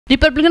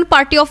Republican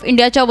party of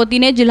इंडियाच्या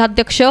वतीने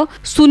जिल्हाध्यक्ष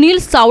सुनील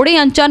सावडे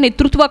यांच्या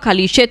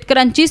नेतृत्वाखाली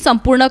शेतकऱ्यांची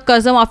संपूर्ण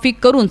कर्जमाफी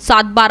करून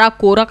 7/12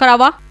 कोरा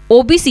करावा,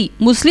 ओबीसी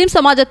मुस्लिम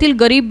समाजातील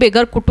गरीब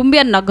बेघर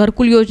कुटुंबियांना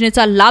घरकुल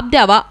योजनेचा लाभ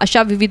द्यावा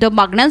अशा विविध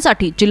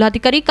मागण्यांसाठी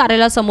जिल्हाधिकारी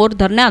कार्यालयासमोर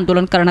धरणे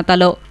आंदोलन करण्यात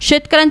आलं।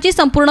 शेतकऱ्यांची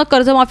संपूर्ण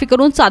कर्जमाफी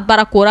करून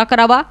 7/12 कोरा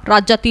करावा।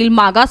 राज्यातील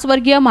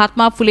मागासवर्गीय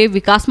महात्मा फुले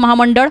विकास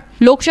महामंडळ,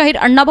 लोकशाहीर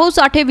अण्णाभाऊ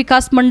साठे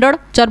विकास मंडळ,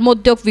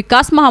 चर्मोद्योग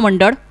विकास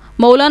महामंडळ,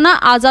 मौलाना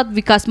आझाद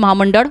विकास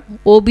महामंडळ,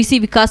 ओबीसी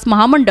विकास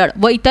महामंडळ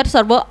व इतर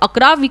सर्व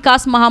 11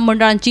 विकास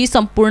महामंडळांची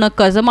संपूर्ण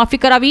कर्जमाफी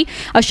करावी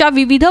अशा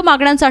विविध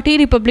मागण्यांसाठी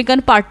Republican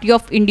party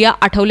of India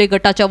Athawale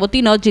गटाच्या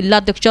वतीने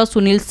जिल्हाध्यक्ष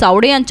सुनील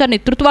सावडे यांच्या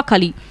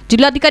नेतृत्वाखाली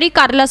जिल्हाधिकारी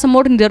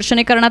कार्यालयासमोर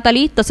निदर्शने करण्यात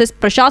आली। तसेच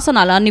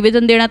प्रशासनाला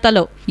निवेदन देण्यात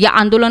आलं। या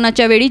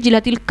आंदोलनाच्या वेळी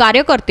जिल्ह्यातील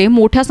कार्यकर्ते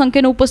मोठ्या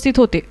संख्येने उपस्थित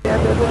होते।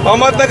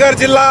 अहमदनगर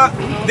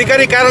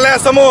जिल्हाधिकारी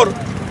कार्यालयासमोर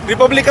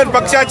रिपब्लिकन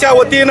पक्षाच्या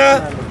वतीने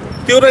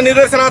तीव्र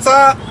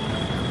निदर्शनाचा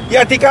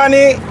या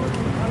ठिकाणी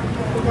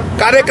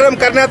कार्यक्रम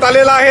करण्यात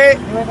आलेला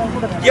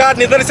आहे। या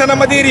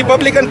निदर्शनामध्ये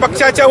रिपब्लिकन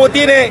पक्षाच्या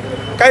वतीने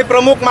काही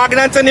प्रमुख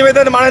मागण्यांचं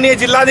निवेदन माननीय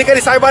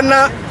जिल्हाधिकारी साहेबांना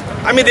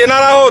आम्ही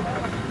देणार आहोत।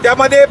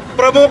 त्यामध्ये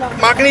प्रमुख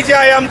मागणी जी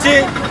आहे आमची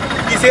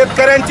की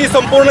शेतकऱ्यांची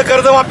संपूर्ण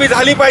कर्जमाफी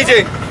झाली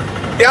पाहिजे।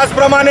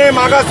 त्याचप्रमाणे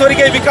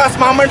मागासवर्गीय विकास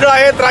महामंडळ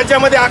आहेत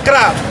राज्यामध्ये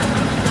 11,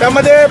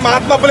 त्यामध्ये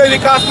महात्मा फुले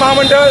विकास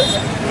महामंडळ,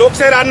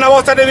 लोकशाहीर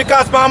अण्णाभाऊ साठे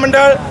विकास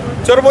महामंडळ,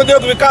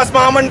 चर्मोद्योग विकास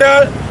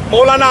महामंडळ,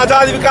 मौलाना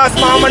आझाद विकास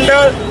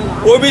महामंडळ,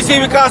 ओबीसी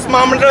विकास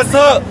महामंडळ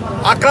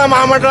सह 11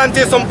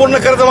 महामंडळांची संपूर्ण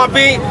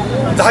कर्जमाफी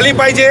झाली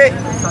पाहिजे।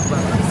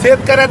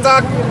 शेतकऱ्याचा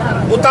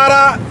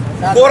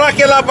उतारा कोरा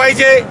केला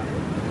पाहिजे।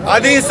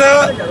 आधीच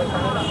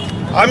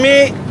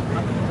आम्ही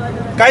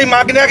काही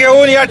मागण्या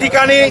घेऊन या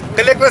ठिकाणी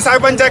कलेक्टर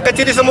साहेबांच्या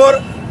कचेरीसमोर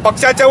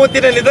पक्षाच्या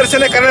वतीने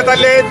निदर्शने करण्यात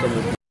आली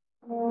आहेत।